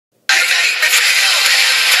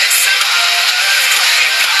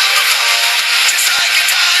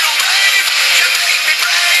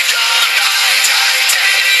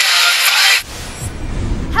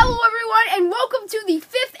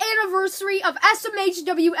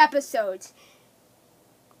SMHW episodes.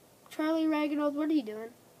 Charlie Ragnold, what are you doing?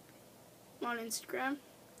 On Instagram.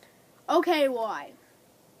 Okay, why?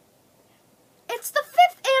 It's the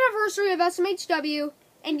 5th anniversary of SMHW,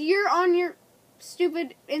 and you're on your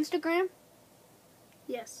stupid Instagram?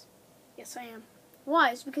 Yes. Yes, I am.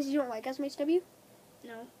 Why? Is it because you don't like SMHW?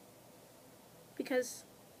 No. Because,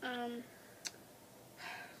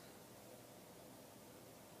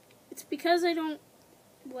 it's because I don't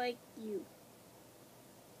like you.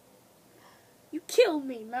 You killed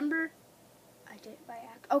me, remember? I did by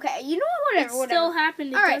accident. Okay, you know what? Whatever. It still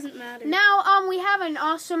happened. It All right. doesn't matter. Now, we have an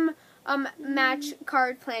awesome match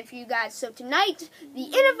card planned for you guys. So tonight, the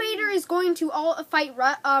Innovator is going to fight.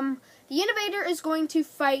 The Innovator is going to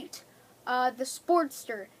fight the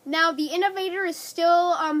Sportster. Now, the Innovator is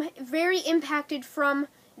still very impacted from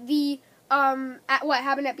the at what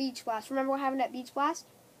happened at Beach Blast. Remember what happened at Beach Blast?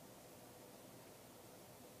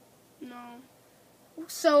 No.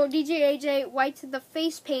 So DJ AJ wiped the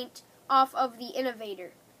face paint off of the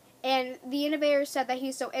Innovator, and the Innovator said that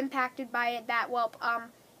he's so impacted by it that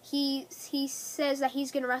he says that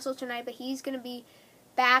he's gonna wrestle tonight, but he's gonna be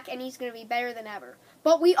back and he's gonna be better than ever.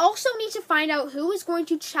 But we also need to find out who is going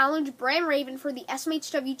to challenge Bram Raven for the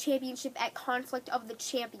SMHW Championship at Conflict of the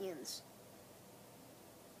Champions.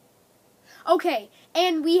 Okay,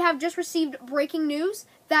 and we have just received breaking news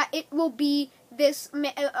that it will be this.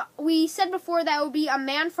 We said before that it will be a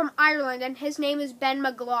man from Ireland, and his name is Ben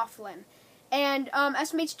McLaughlin. And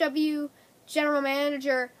SMHW General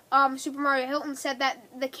Manager Super Mario Hilton said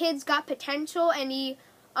that the kid's got potential, and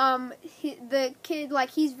the kid, like,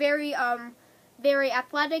 he's very very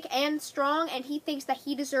athletic and strong, and he thinks that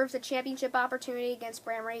he deserves a championship opportunity against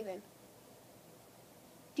Bram Raven.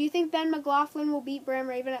 Do you think Ben McLaughlin will beat Bram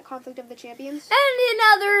Raven at Conflict of the Champions? And in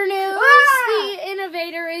other news, the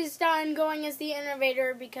Innovator is done going as the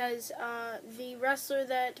Innovator because the wrestler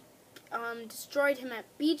that destroyed him at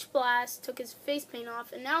Beach Blast took his face paint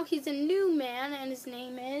off, and now he's a new man, and his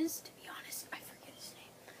name is, to be honest, I forget his name.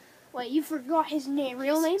 Wait, you forgot his name?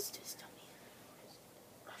 Real name? Just tell me.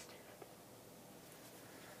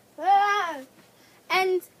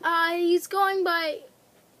 And he's going by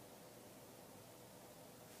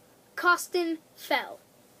Costin Fell.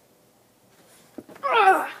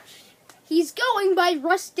 He's going by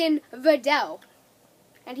Rustin Vidal.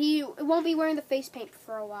 And he won't be wearing the face paint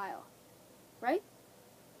for a while. Right?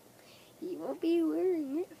 He won't be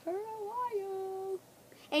wearing it for a while.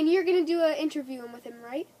 And you're going to do an interview with him,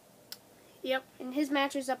 right? Yep. And his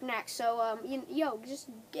match is up next. So, just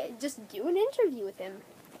do an interview with him.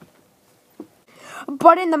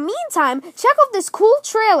 But in the meantime, check out this cool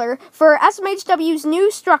trailer for SMHW's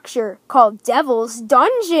new structure called Devil's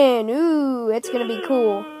Dungeon. Ooh, it's going to be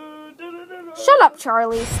cool. Shut up,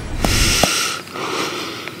 Charlie.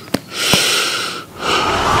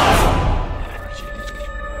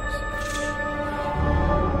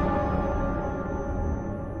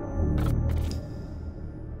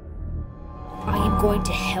 I am going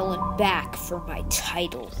to hell and back for my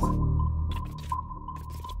title.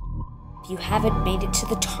 If you haven't made it to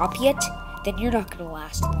the top yet, then you're not going to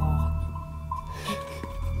last long.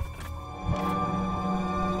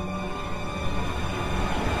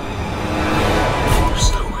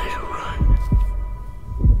 There's no way to run.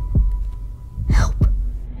 Help!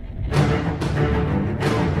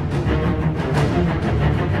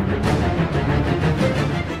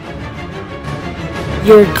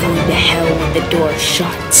 You're going to hell when the door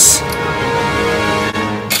shuts. Run.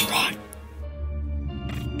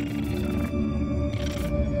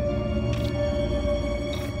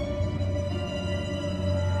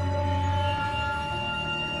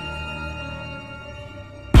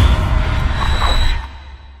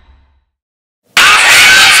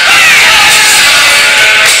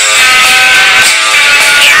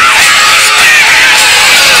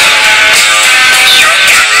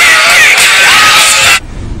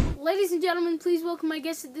 Ladies and gentlemen, please welcome my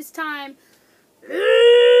guest at this time.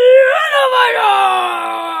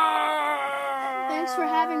 Thanks for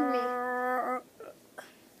having me.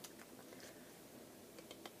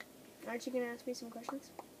 Aren't you going to ask me some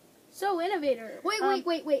questions? So, Innovator.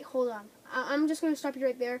 Wait, hold on. I'm just going to stop you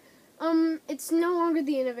right there. It's no longer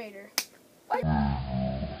the Innovator. What?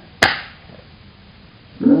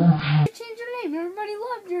 You changed your name. Everybody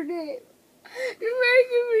loved your name. You're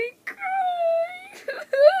making me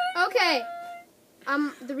cry. Okay.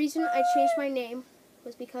 The reason I changed my name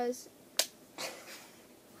was because...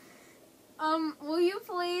 will you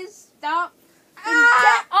please stop?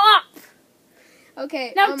 Get up!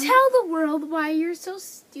 Okay. Now tell the world why you're so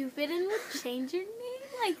stupid and would change your name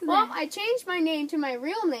like that. Well, I changed my name to my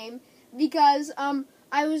real name because,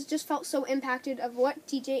 I was just felt so impacted of what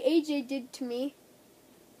DJ AJ did to me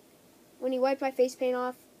when he wiped my face paint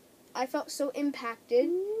off. I felt so impacted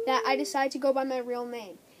that I decided to go by my real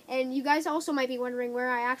name. And you guys also might be wondering where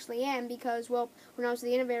I actually am because, well, when I was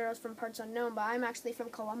the innovator, I was from parts unknown, but I'm actually from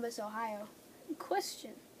Columbus, Ohio.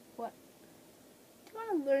 Question. What? Do you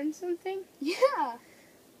want to learn something? Yeah.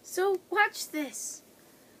 So watch this.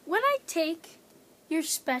 When I take your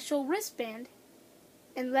special wristband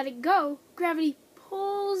and let it go, gravity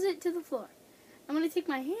pulls it to the floor. And when I take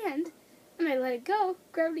my hand and I let it go,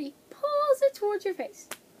 gravity pulls it towards your face.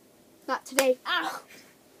 Not today. Ow!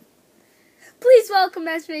 Please welcome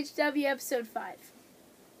SMHW episode 5.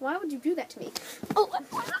 Why would you do that to me? Oh,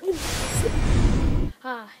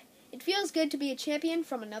 It feels good to be a champion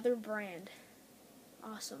from another brand.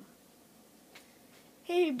 Awesome.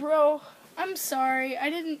 hey bro, I'm sorry. I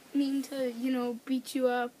didn't mean to, beat you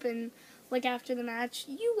up and after the match.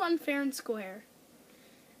 You won fair and square.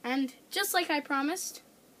 And just like I promised,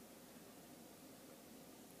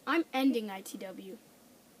 I'm ending ITW.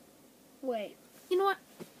 Wait. You know what?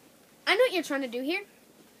 I know what you're trying to do here.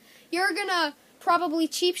 You're gonna probably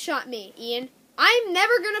cheap shot me, Ian. I'm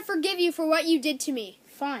never gonna forgive you for what you did to me.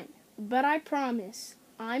 Fine, but I promise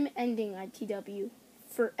I'm ending ITW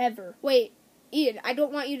forever. Wait, Ian, I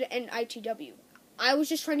don't want you to end ITW. I was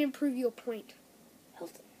just trying to prove you a point.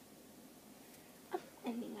 Hilton, I'm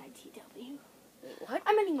ending ITW. Wait, what?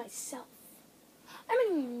 I'm ending myself. I'm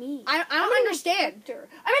ending me. I don't understand.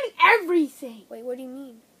 I'm ending everything. Wait, what do you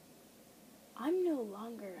mean? I'm no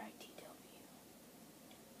longer ITW.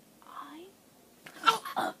 I'm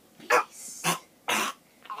a beast.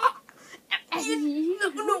 And you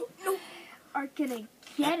are gonna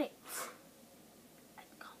get it at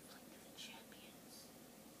Conflict of the Champions.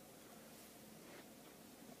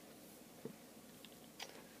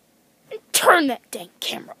 And turn that dang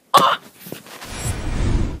camera off!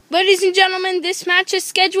 Ladies and gentlemen, this match is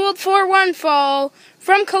scheduled for one fall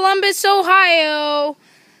from Columbus, Ohio.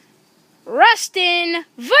 Rustin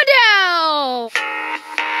Vidal.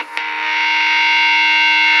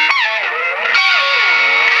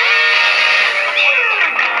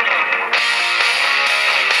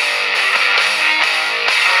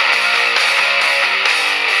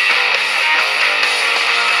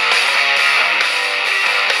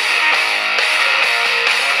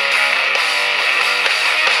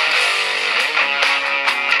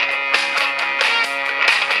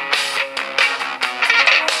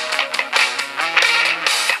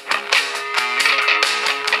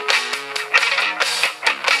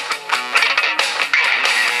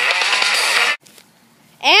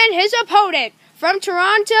 And his opponent from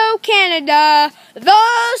Toronto, Canada, the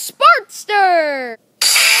Sportster.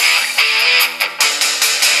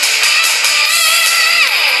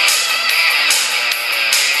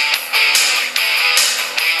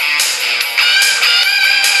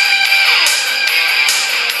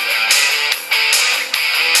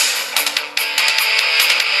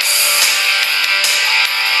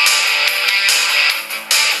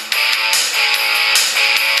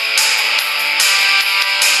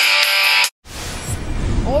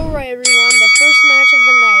 Alright everyone, the first match of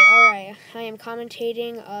the night. Alright, I am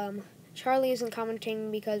commentating. Charlie isn't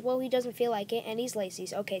commentating because, well, he doesn't feel like it, and he's lazy.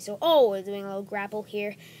 Okay, so, we're doing a little grapple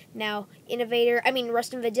here. Now,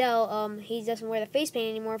 Rustin Vidal, he doesn't wear the face paint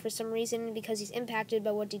anymore for some reason because he's impacted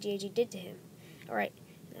by what DJG did to him. Alright,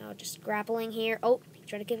 now just grappling here. Oh, he's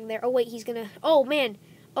trying to get him there. Oh, wait, he's gonna, oh, man.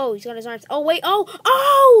 Oh, he's got his arms. Oh, wait,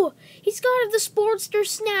 oh! He's got the Sportster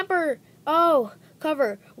snapper. Oh,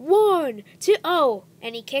 cover. 1, 2,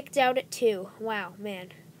 and he kicked out at 2. Wow, man.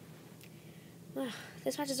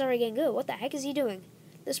 This match is already getting good. What the heck is he doing?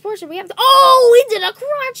 The Sportster, we have to... Oh, he did a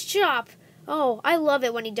crotch chop! Oh, I love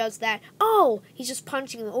it when he does that. Oh, he's just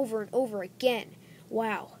punching him over and over again.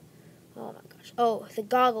 Wow. Oh, my gosh. Oh, the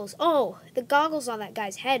goggles. Oh, the goggles on that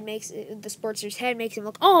guy's head the Sportster's head makes him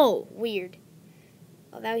look, weird.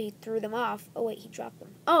 Oh, now he threw them off. Oh, wait, he dropped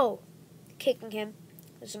them. Oh, kicking him.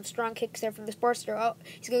 There's some strong kicks there from the Sportster. Oh,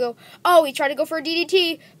 he's going to go. Oh, he tried to go for a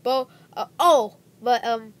DDT. But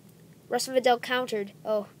Rustin Vidal countered.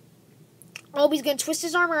 Oh, he's going to twist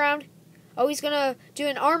his arm around. Oh, he's going to do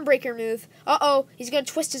an arm breaker move. He's going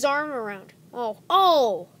to twist his arm around.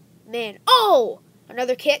 Oh, man. Oh,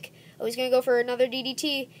 another kick. Oh, he's going to go for another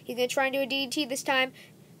DDT. He's going to try and do a DDT this time.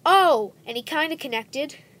 Oh, and he kind of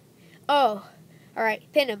connected. Oh, all right,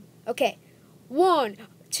 pin him. Okay, 1,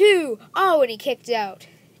 2, and he kicked out.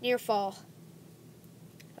 Near fall.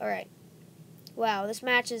 Alright. Wow, this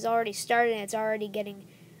match has already started and it's already getting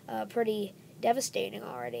pretty devastating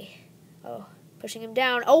already. Oh, pushing him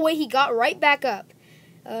down. Oh, wait, he got right back up.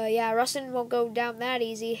 Yeah, Rustin won't go down that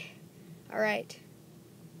easy. Alright.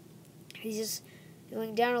 He's just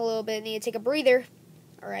going down a little bit. Need to take a breather.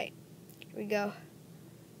 All right, here we go.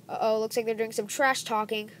 Uh-oh, looks like they're doing some trash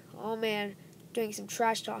talking. Oh, man, doing some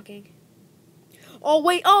trash talking. Oh,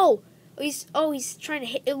 wait, he's trying to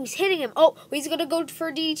hit, he's hitting him. Oh, he's going to go for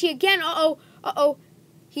a DDT again. Uh-oh,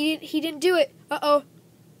 he didn't do it. Uh-oh,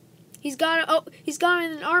 he's got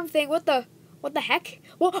an arm thing. What the heck?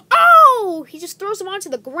 Well, oh, he just throws him onto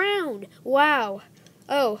the ground. Wow.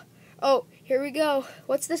 Oh, here we go.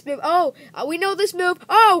 What's this move? Oh, we know this move.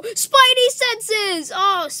 Oh, Spidey Senses!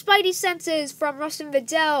 Oh, Spidey Senses from Rustin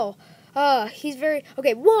Vidal. He's very...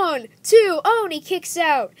 Okay, 1, 2, oh, and he kicks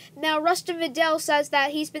out. Now, Rustin Vidal says that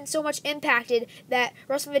he's been so much impacted that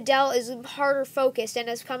Rustin Vidal is harder focused and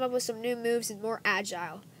has come up with some new moves and more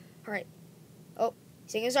agile. All right. Oh,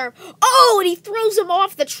 he's taking his arm. Oh, and he throws him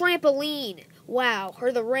off the trampoline. Wow,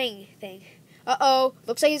 or the ring thing. Uh-oh,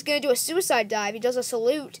 looks like he's going to do a suicide dive. He does a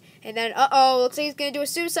salute, and then, looks like he's going to do a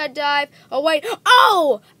suicide dive. Oh, wait,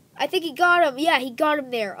 oh! I think he got him. Yeah, he got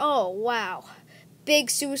him there. Oh, wow.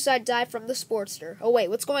 Big suicide dive from the Sportster. Oh, wait,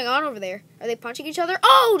 what's going on over there? Are they punching each other?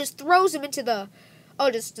 Oh, just throws him into the,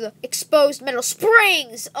 just the exposed metal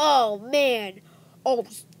springs. Oh, man. Oh,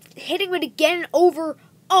 hitting it again over,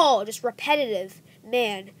 just repetitive.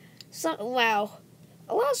 Man, wow.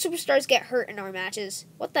 A lot of superstars get hurt in our matches.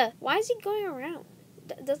 Why is he going around?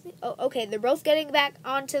 Doesn't he? Oh, okay, they're both getting back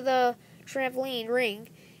onto the trampoline ring.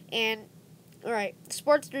 And, alright, the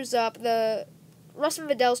Sportster's up. The Rustin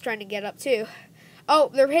Vidal's trying to get up, too.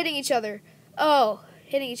 Oh, they're hitting each other. Oh,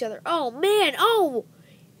 hitting each other. Oh, man, oh!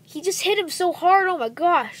 He just hit him so hard, oh my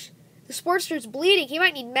gosh. The Sportster's bleeding. He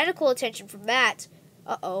might need medical attention from that.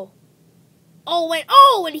 Uh-oh.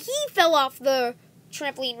 Oh, and he fell off the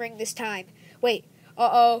trampoline ring this time. Wait.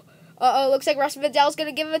 Uh-oh, looks like Rustin Vidal's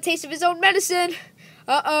gonna give him a taste of his own medicine.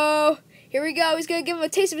 Uh-oh, here we go, he's gonna give him a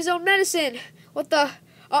taste of his own medicine. Here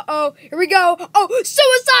we go. Oh,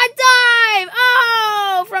 suicide dive!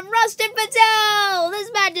 Oh, from Rustin Vidal! This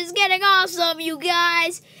match is getting awesome, you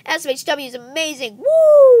guys. SMHW is amazing.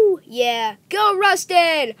 Woo! Yeah, go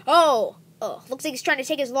Rustin! Oh, looks like he's trying to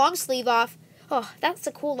take his long sleeve off. Oh, that's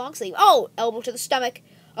a cool long sleeve. Oh, elbow to the stomach.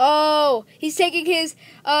 Oh, he's taking his,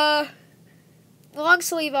 long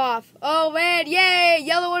sleeve off. Oh, man, yay!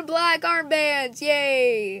 Yellow and black armbands,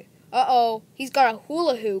 yay! Uh-oh, he's got a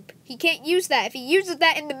hula hoop. He can't use that. If he uses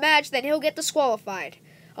that in the match, then he'll get disqualified.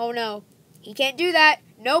 Oh, no. He can't do that.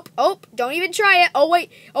 Nope. Oh, don't even try it. Oh,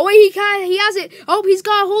 wait, he has it. Oh, he's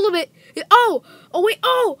got a hold of it. Oh, wait,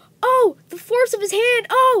 oh, the force of his hand.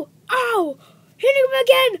 Oh, hitting him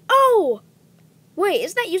again. Oh, wait,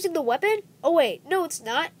 isn't that using the weapon? Oh, wait, no, it's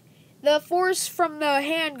not. The force from the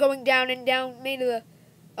hand going down and down made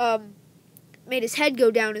his head go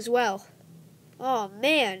down as well. Oh,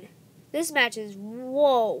 man. This match is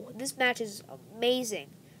amazing.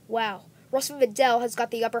 Wow. Rustin Vidal has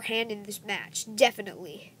got the upper hand in this match.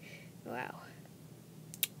 Definitely. Wow.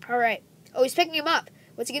 Alright. Oh, he's picking him up.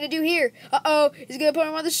 What's he going to do here? Uh-oh. He's going to put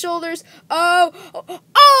him on the shoulders.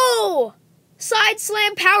 Oh! Side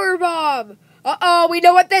slam powerbomb. Uh-oh, we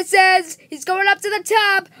know what this is. He's going up to the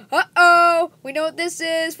top. Uh-oh, we know what this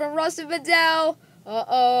is from Rustin Vidal.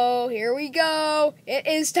 Uh-oh, here we go. It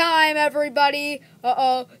is time, everybody.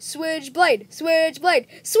 Uh-oh, switchblade,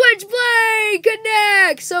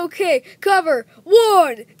 connects. Okay, cover. 1,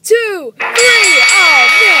 2, 3. Oh,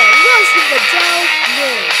 man, Rustin Vidal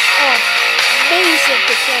wins. Oh, amazing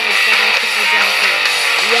performance from Rustin Vidal here.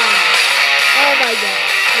 Wow. Oh, my God.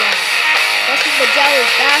 Wow. Rustin Vidal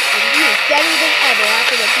is back, and he is better than ever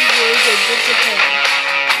after the PGA did in Japan.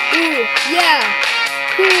 Ooh, yeah.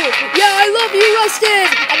 Cool. Yeah, I love you, Rustin!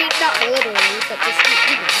 I mean, not literally, but just,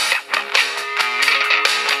 you know.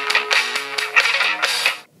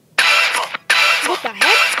 What the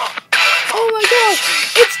heck? Oh my gosh!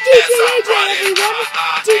 It's DJ AJ, everyone!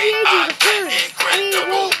 DJ AJ returns! I mean,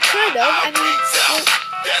 well, kind of. I mean, well,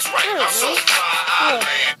 I don't know.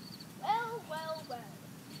 Oh. Well.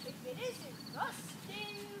 If it isn't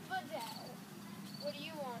Rustin Vidal, what do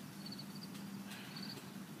you want?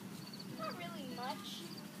 Not really much.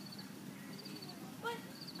 But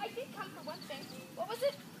I did come for one thing. What was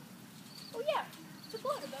it? Oh yeah, to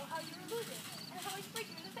gloat about how you were losing, and how I sprayed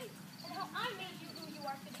you in the face, and how I made you who you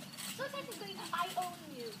are today. So technically, I own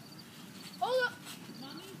you. Hold up.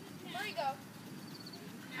 There you go.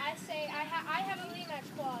 I say I have a rematch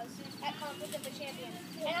clause at Conflict of the Champion,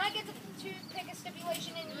 and I get to pick a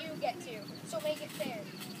stipulation, and you get to. So make it fair.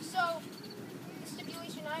 So the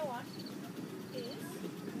stipulation I want is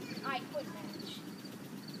I quit match.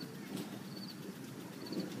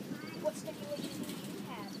 What stipulation do you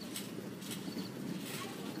have?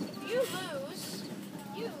 If you lose,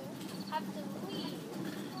 you have to leave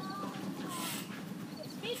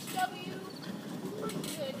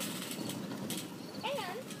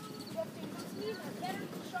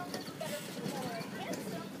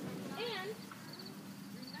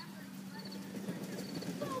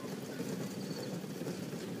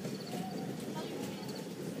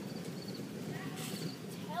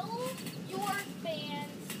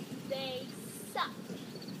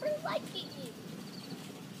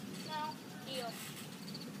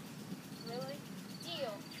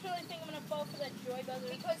go for that joy buzzer?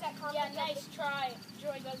 Because that Yeah, conflict nice try,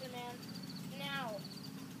 joy buzzer man. Now.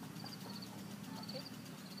 Okay.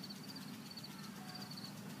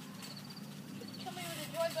 Kill me with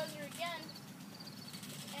a joy buzzer again.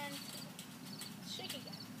 And shake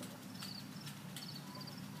again.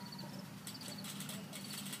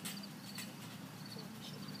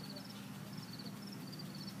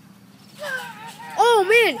 Oh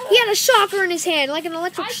man, he had a shocker in his hand, like an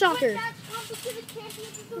electric I shocker. quit that complicated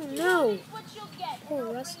champions is Oh, the no. only what you'll get. Poor And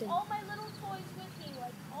I'll Rustin. bring all my little toys with me,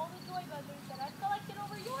 like all the joy buzzers that I collected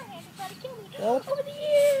over your hand to try to kill me Well, over the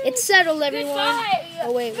years. It's settled, everyone. Goodbye.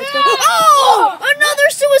 Oh wait, what's going on? Oh! Another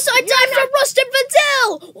suicide dive from Rustin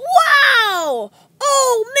Vidal! Wow!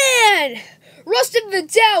 Oh man! Rustin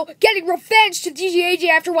Vidal getting revenge to DJJ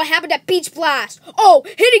after what happened at Beach Blast. Oh,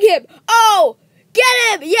 hitting him! Oh!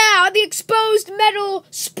 Get him! Yeah, on the exposed metal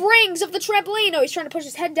springs of the trampoline. Oh, he's trying to push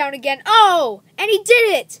his head down again. Oh! And he did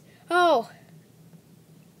it! Oh.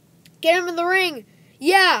 Get him in the ring.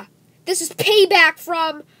 Yeah. This is payback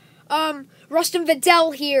from Rustin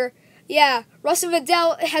Vidal here. Yeah, Rustin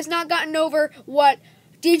Vidal has not gotten over what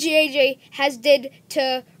DJJ has did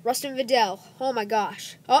to Rustin Vidal. Oh my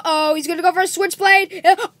gosh. Uh-oh, he's gonna go for a switchblade.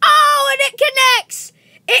 Oh, and it connects!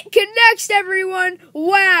 It connects, everyone!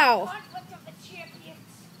 Wow. conflict of the champions.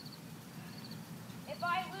 If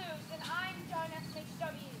I lose, then I'm done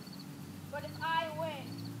SMHW. But if I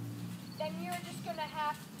win, then you're just gonna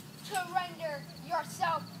have to render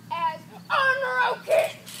yourself as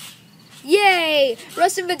unbroken. Yay!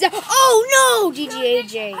 Rustin Vidal. Oh no,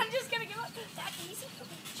 DJJ. I'm just gonna give up. That's easy.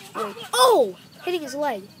 Wait. Oh! Hitting his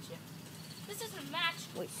leg. This isn't a match.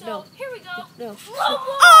 Wait, so no. here we go. No. Whoa,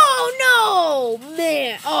 whoa. Oh no!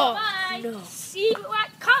 Man. Oh Bye. no. See you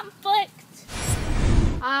at conflict.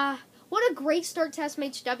 What a great start to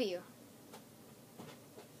SMHW.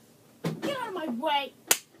 Get out of my way.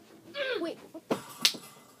 Wait,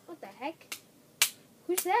 what the heck?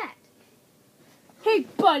 Who's that? Hey,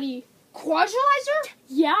 buddy. Quadralizer?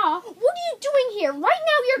 Yeah. What are you doing here? Right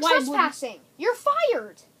now you're Why would- trespassing. You're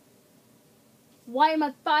fired. Why am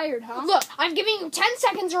I fired, huh? Look, I'm giving you 10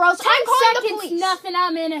 seconds or else 10 I'm calling the seconds, police. nothing.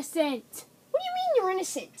 I'm innocent. What do you mean you're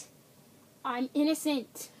innocent? I'm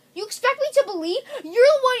innocent. You expect me to believe you're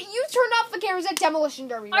the one, you turned off the cameras at Demolition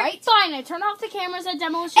Derby, right? Alright, fine. I turn off the cameras at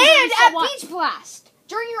Demolition And Derby, so at what? Beach Blast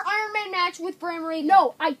during your Iron Man match with Bram Raven.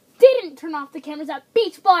 No, I didn't turn off the cameras at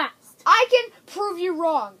Beach Blast. I can prove you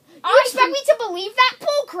wrong. You I expect can- me to believe that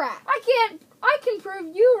bull crap? I can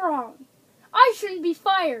prove you wrong. I shouldn't be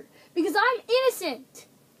fired because I'm innocent.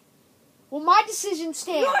 Well, my decision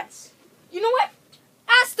stands. You know what?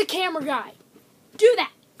 Ask the camera guy. Do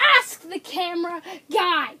that. Ask the camera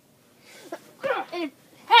guy. And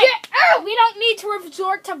hey, we don't need to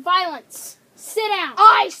resort to violence. Sit down.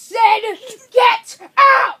 I said, get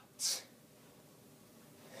out!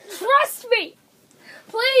 Trust me.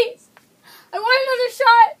 Please. I want another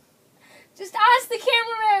shot. Just ask the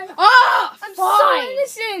cameraman. Ah, I'm fine. so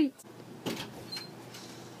innocent.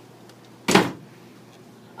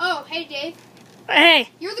 Oh, hey, Dave. Hey.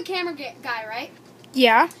 You're the camera guy, right?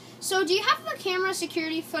 Yeah. So, do you have the camera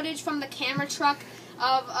security footage from the camera truck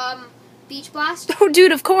of, Beach Blast? Oh,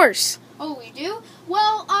 dude, of course. Oh, we do?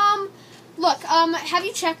 Well, look, have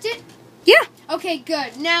you checked it? Yeah. Okay,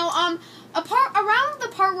 good. Now, around the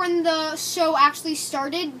part when the show actually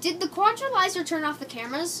started, did the Quadralizer turn off the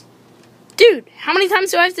cameras? Dude, how many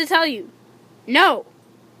times do I have to tell you? No.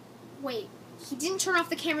 Wait, he didn't turn off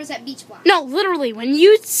the cameras at Beach Blast. No, literally, when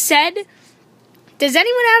you said, does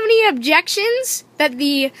anyone have any objections that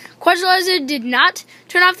the Quadralizer did not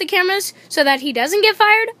turn off the cameras so that he doesn't get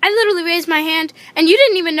fired? I literally raised my hand, and you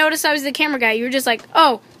didn't even notice I was the camera guy. You were just like,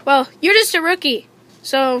 oh, well, you're just a rookie.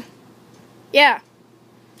 So, yeah.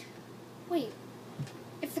 Wait,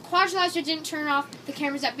 if the Quadralizer didn't turn off the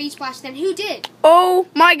cameras at Beach Blast, then who did? Oh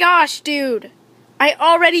my gosh, dude. I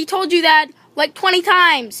already told you that like 20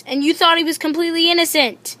 times, and you thought he was completely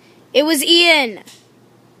innocent. It was Ian.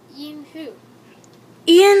 Ian who?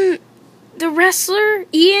 Ian, the wrestler?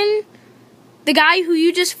 Ian, the guy who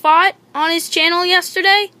you just fought on his channel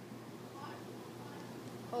yesterday?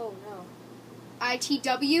 Oh, no.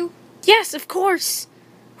 ITW? Yes, of course.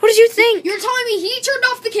 What did you think? You're telling me he turned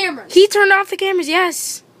off the cameras? He turned off the cameras,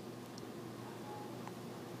 yes.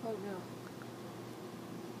 Oh, no.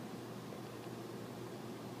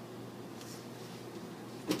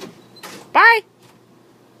 Bye.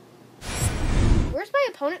 Where's my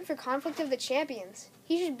opponent for Conflict of the Champions?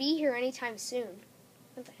 He should be here anytime soon.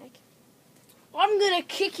 What the heck? I'm gonna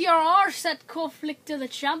kick your arse at Conflict of the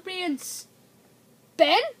Champions.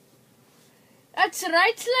 Ben? That's right,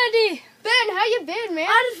 laddie. Ben, how you been, man?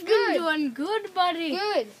 I've been Good. doing good, buddy.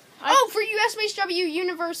 Good. For you SMHW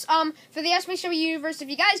universe, for the SMHW universe, if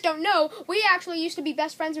you guys don't know, we actually used to be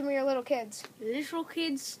best friends when we were little kids. Little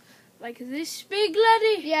kids like this big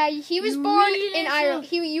laddie. Yeah, he was You born really in little.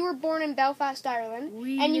 Ireland. You were born in Belfast, Ireland,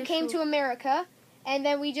 and you came to America, and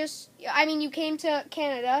then you came to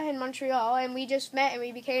Canada and Montreal, and we just met and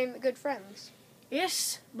we became good friends.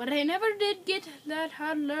 Yes, but I never did get that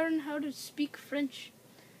learn how to speak French.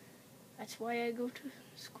 That's why I go to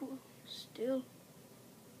school still.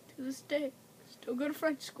 To this day, still go to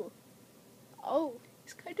French school. Oh,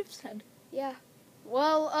 It's kind of sad. yeah.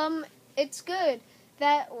 Well, it's good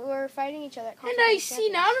that we're fighting each other. At And I see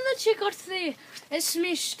now that you got the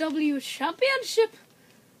SMHW championship.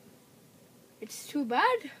 It's too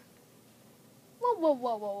bad.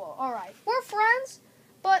 Whoa. All right, we're friends,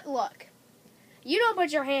 but look, you don't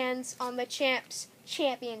put your hands on the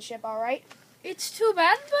championship, all right? It's too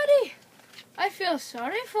bad, buddy. I feel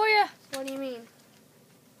sorry for you. What do you mean?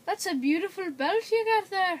 That's a beautiful belt you got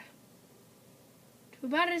there. Too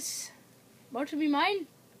bad it's about to be mine.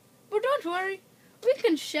 But don't worry. We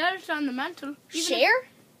can share it on the mantle. Share?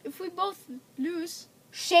 If we both lose.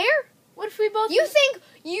 Share? What if we both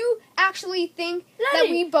You actually think that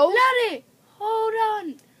Laddie, we both... Laddie, hold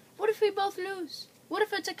on. What if we both lose? What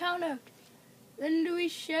if it's a count out? Then do we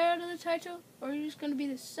share the title? Or are you just going to be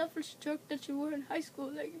the selfish jerk that you were in high school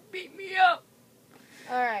that you beat me up?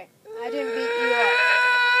 All right, I didn't beat you up.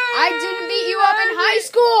 I didn't beat you up in high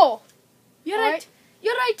school. You're All right. right.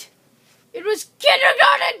 You're right. It was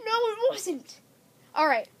kindergarten. No, it wasn't. All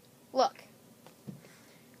right, look.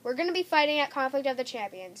 We're going to be fighting at Conflict of the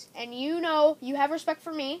Champions. And you know you have respect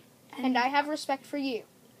for me, and I have respect for you.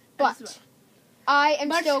 But I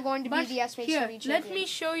am still going to be the SMHW champion. Let me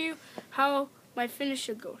show you how my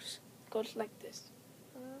finisher goes. It goes like this.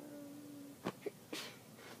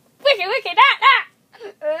 Wiki,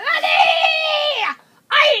 Laddie!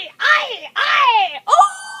 Oh,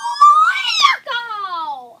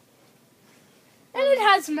 And it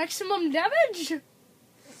has maximum damage.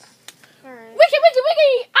 all right. Wiki!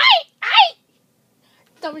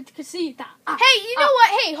 Casita. Hey, you know what?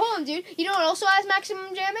 Hey, hold on, dude. You know what also has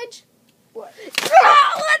maximum damage? What?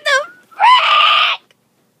 What the frick?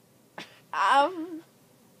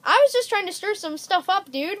 I was just trying to stir some stuff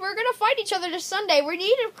up, dude. We're gonna fight each other this Sunday. We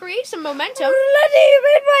need to create some momentum. Laddie, you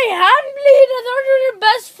made my hand bleed. I thought we were your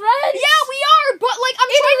best friends. Yeah, we are, but like I'm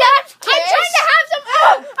trying to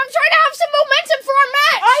have some momentum for our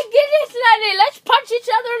match. I get it, Laddie. Let's punch each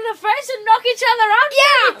other in the face and knock each other out.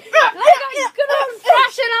 Yeah. Like a good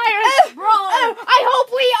old-fashioned Irish brawl. I hope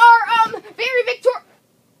we are very victorious.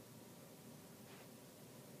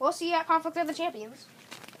 We'll see you at Conflict of the Champions.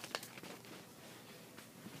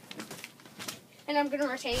 And I'm gonna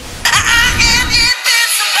retain.